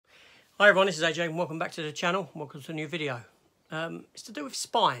Hi everyone, this is AJ and welcome back to the channel. Welcome to a new video. It's to do with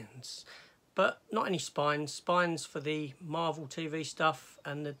spines, but not any spines. Spines for the Marvel TV stuff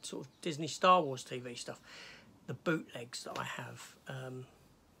and the sort of Disney Star Wars TV stuff. The bootlegs that I have.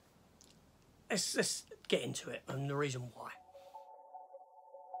 Let's get into it and the reason why.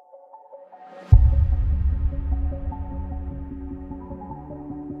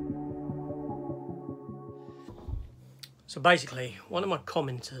 So basically, one of my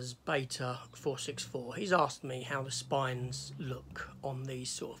commenters, Beta464, he's asked me how the spines look on these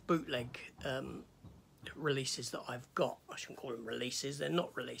sort of bootleg releases that I've got. I shouldn't call them releases, they're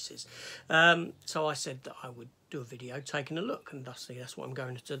not releases. So I said that I would do a video taking a look, and thusly that's what I'm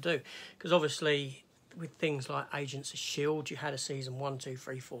going to do. Because obviously, with things like Agents of S.H.I.E.L.D., you had a season 1, 2,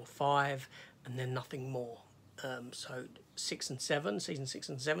 3, 4, 5, and then nothing more. So 6 and 7, season 6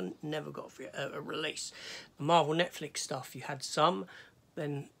 and 7 never got a release. The Marvel Netflix stuff, you had some,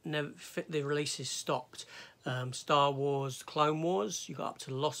 then never, the releases stopped. Star Wars, Clone Wars, you got up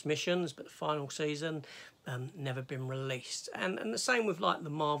to Lost Missions, but the final season never been released. And the same with like the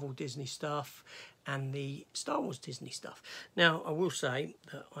Marvel Disney stuff and the Star Wars Disney stuff. Now I will say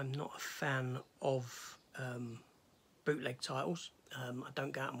that I'm not a fan of bootleg titles. I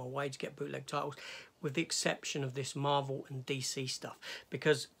don't go out of my way to get bootleg titles, with the exception of this Marvel and DC stuff,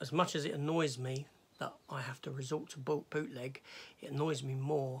 because as much as it annoys me that I have to resort to bootleg, it annoys me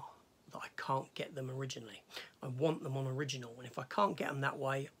more that I can't get them originally. I want them on original, and if I can't get them that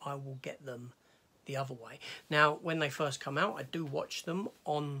way, I will get them the other way. Now, when they first come out, I do watch them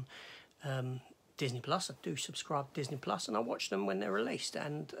on Disney Plus. I do subscribe to Disney Plus, and I watch them when they're released.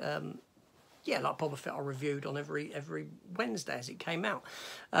 And yeah, like Boba Fett, I reviewed on every Wednesday as it came out.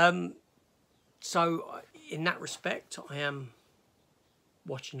 So in that respect, I am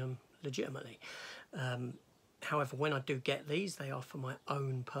watching them legitimately. However, when I do get these, they are for my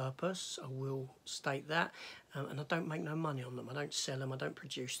own purpose. I will state that. And I don't make no money on them. I don't sell them. I don't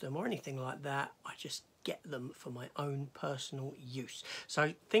produce them or anything like that. I just get them for my own personal use.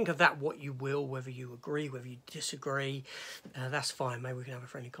 So think of that what you will, whether you agree, whether you disagree. That's fine. Maybe we can have a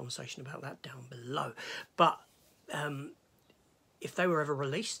friendly conversation about that down below. But if they were ever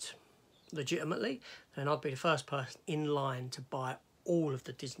released legitimately, then I'd be the first person in line to buy all of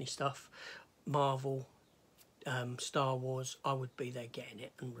the Disney stuff, Marvel, Star Wars. I would be there getting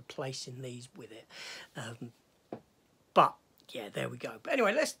it and replacing these with it. But yeah, there we go. But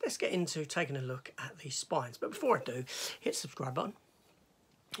anyway, let's get into taking a look at these spines. But before I do, hit the subscribe button,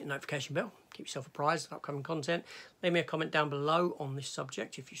 hit the notification bell, keep yourself apprised of upcoming content. Leave me a comment down below on this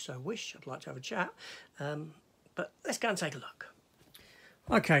subject if you so wish. I'd like to have a chat. But let's go and take a look.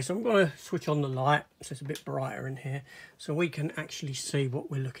 Okay, so I'm going to switch on the light so it's a bit brighter in here so we can actually see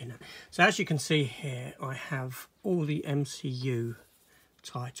what we're looking at. So as you can see here, I have all the MCU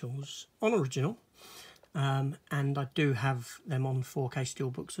titles on original, and I do have them on 4K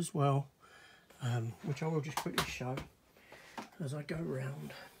steelbooks as well, which I will just quickly show as I go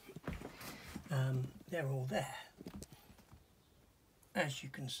around. They're all there. As you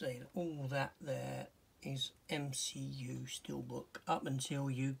can see, all that there is MCU steelbook up until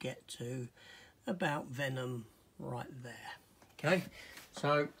you get to about Venom right there. Okay,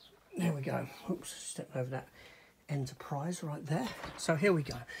 so there we go. Oops, stepping over that Enterprise right there. So here we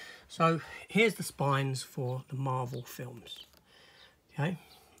go. So here's the spines for the Marvel films. Okay,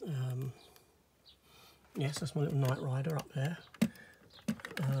 yes, that's my little Knight Rider up there,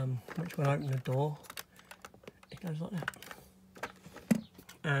 which when I open the door, it goes like that.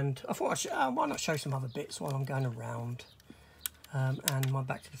 And I thought why not show some other bits while I'm going around. And my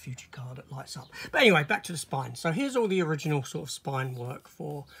Back to the Future card that lights up. But anyway, back to the spine. So here's all the original sort of spine work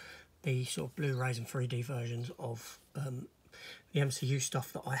for the sort of Blu-rays and 3D versions of the MCU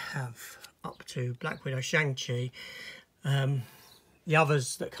stuff that I have up to Black Widow, Shang-Chi. The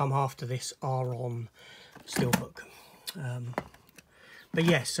others that come after this are on Steelbook. But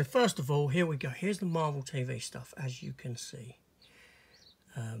yes, so first of all, here we go. Here's the Marvel TV stuff, as you can see.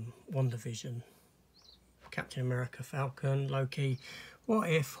 WandaVision, Captain America, Falcon, Loki, What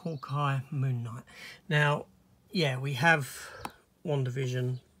If, Hawkeye, Moon Knight. Now, yeah, we have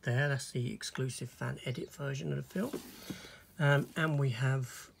WandaVision there. That's the exclusive fan edit version of the film. And we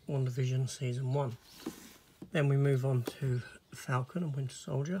have WandaVision Season 1. Then we move on to Falcon and Winter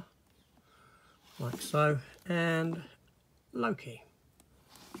Soldier, like so, and Loki.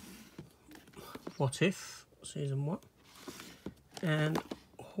 What If, Season 1. And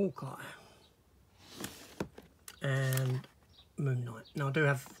Hawkeye and Moon Knight. Now I do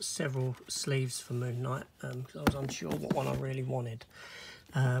have several sleeves for Moon Knight because I was unsure what one I really wanted.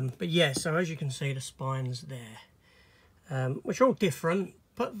 But yeah, so as you can see, the spines there, which are all different,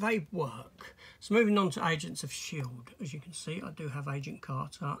 but they work. So moving on to Agents of S.H.I.E.L.D. As you can see, I do have Agent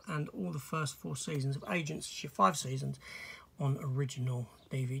Carter and all the first 4 seasons of Agents of S.H.I.E.L.D., 5 seasons on original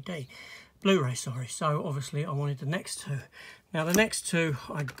DVD. Blu-ray, sorry. So obviously I wanted the next 2. Now the next 2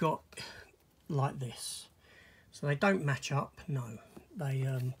 I got like this. So they don't match up, no. They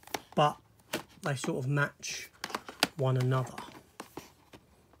but they sort of match one another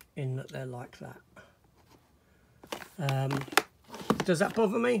in that they're like that. Does that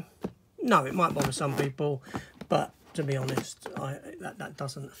bother me? No, it might bother some people, but to be honest, that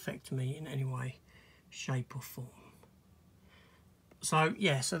doesn't affect me in any way, shape or form. So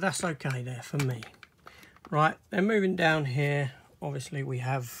yeah, so that's okay there for me. Right, then moving down here, obviously we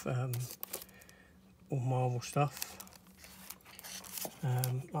have all Marvel stuff.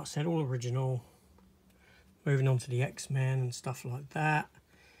 Like I said, all original. Moving on to the X-Men and stuff like that.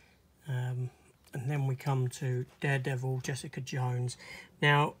 And then we come to Daredevil, Jessica Jones.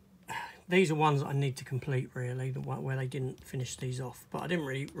 Now, these are ones that I need to complete, really, the one where they didn't finish these off. But I didn't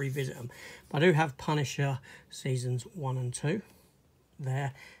really revisit them. But I do have Punisher seasons 1 and 2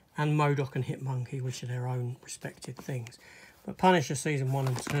 there. And MODOK and Hitmonkey, which are their own respective things. But Punisher season 1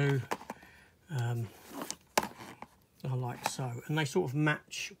 and 2, I like so. And they sort of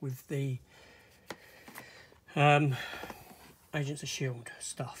match with the Agents of S.H.I.E.L.D.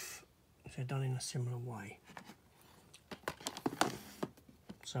 stuff. They're done in a similar way.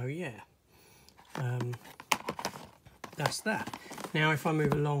 So yeah, that's that. Now if I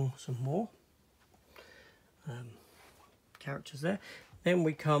move along some more characters there, then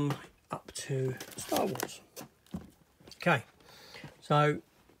we come up to Star Wars. Okay, so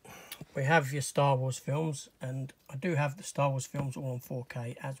we have your Star Wars films, and I do have the Star Wars films all on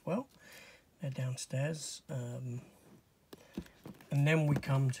 4K as well. They're downstairs. And then we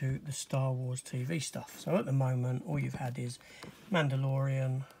come to the Star Wars TV stuff. So at the moment, all you've had is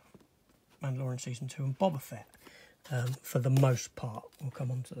Mandalorian Season 2 and Boba Fett. For the most part, we'll come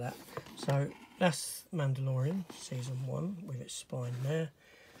on to that. So that's Mandalorian Season 1 with its spine there.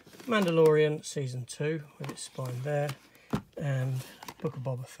 Mandalorian Season 2 with its spine there. And Book of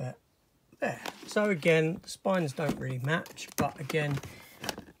Boba Fett there. So again, the spines don't really match, but again,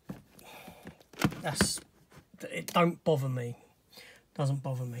 it don't bother me. Doesn't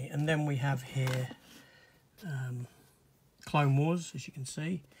bother me. And then we have here Clone Wars, as you can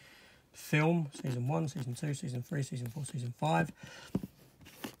see. Film, Season 1, Season 2, Season 3, Season 4, Season 5.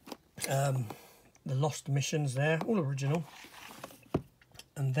 The Lost Missions there, all original.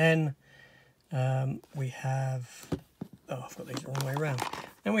 And then we have... Oh, I've got these the wrong way around.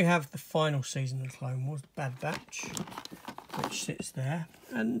 Then we have the final season of Clone Wars, Bad Batch, which sits there.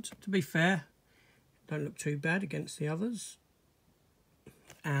 And to be fair, don't look too bad against the others.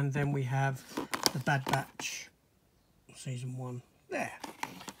 And then we have the Bad Batch Season 1 there.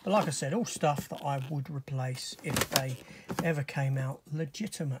 But like I said, all stuff that I would replace if they ever came out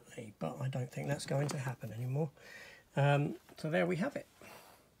legitimately. But I don't think that's going to happen anymore. So there we have it.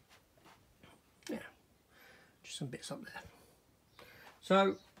 Yeah, just some bits up there.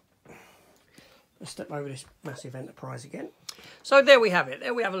 So let's step over this massive Enterprise again. So there we have it.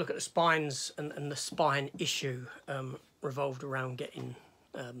 There we have a look at the spines, and the spine issue revolved around getting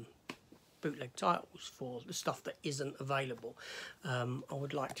bootleg titles for the stuff that isn't available. I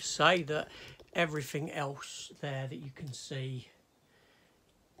would like to say that everything else there that you can see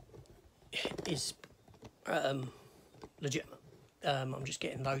is legitimate. I'm just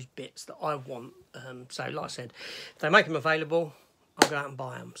getting those bits that I want. So like I said, if they make them available, I'll go out and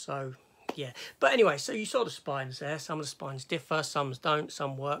buy them. So yeah, but anyway, so you saw the spines there. Some of the spines differ, some don't,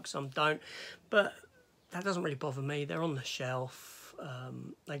 some work, some don't, but that doesn't really bother me. They're on the shelf.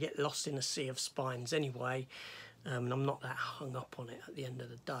 They get lost in a sea of spines anyway, and I'm not that hung up on it at the end of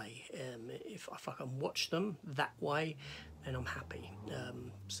the day. If I can watch them that way, then I'm happy.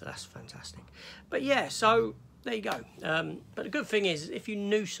 So that's fantastic. But yeah, so there you go. But the good thing is, if you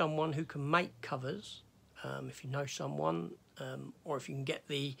knew someone who can make covers, if you know someone, or if you can get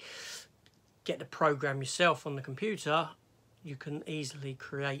the program yourself on the computer, you can easily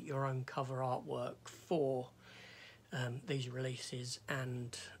create your own cover artwork for these releases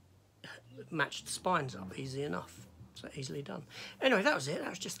and match the spines up easy enough. So easily done. Anyway, that was it. That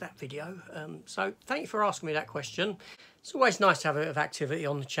was just that video. So thank you for asking me that question. It's always nice to have a bit of activity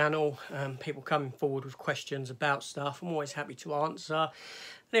on the channel. People coming forward with questions about stuff. I'm always happy to answer.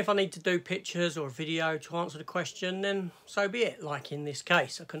 And if I need to do pictures or a video to answer the question, then so be it. Like in this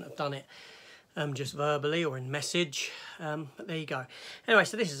case, I couldn't have done it just verbally or in message, but there you go. Anyway,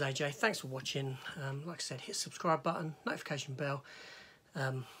 so this is AJ. Thanks for watching. Like I said, hit the subscribe button, notification bell,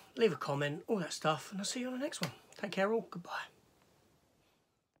 leave a comment, all that stuff, and I'll see you on the next one. Take care all. Goodbye.